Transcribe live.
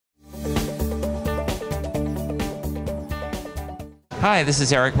Hi, this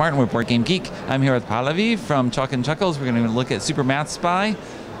is Eric Martin with BoardGameGeek. I'm here with Pallavi from Chalk and Chuckles. We're going to look at Super Math Spy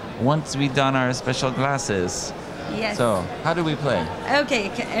once we don our special glasses. Yes. So, how do we play? Okay,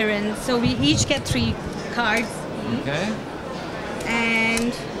 Erin. So we each get 3 cards. Okay.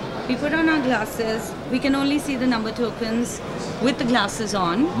 And we put on our glasses. We can only see the number tokens with the glasses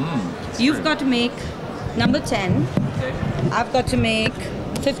on. You've got to make number 10. Okay. I've got to make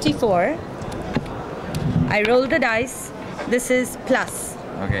 54. I roll the dice. This is plus.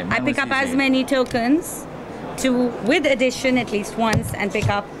 Okay. I pick up as many tokens with addition at least once and pick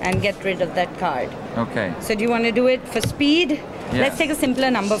up and get rid of that card. Okay. So do you want to do it for speed? Yeah. Let's take a simpler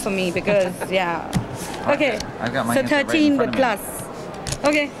number for me because, yeah. Okay. I've got mine. So 13 with plus.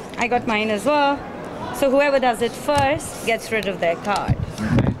 Okay, I got mine as well. So whoever does it first gets rid of their card.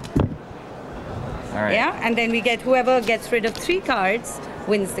 Okay. All right. Yeah, and then we get whoever gets rid of 3 cards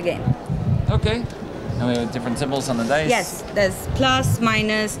wins the game. Okay. And we have different symbols on the dice? Yes, there's plus,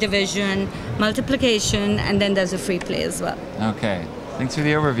 minus, division, multiplication, and then there's a free play as well. Okay. Thanks for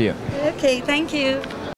the overview. Okay, thank you.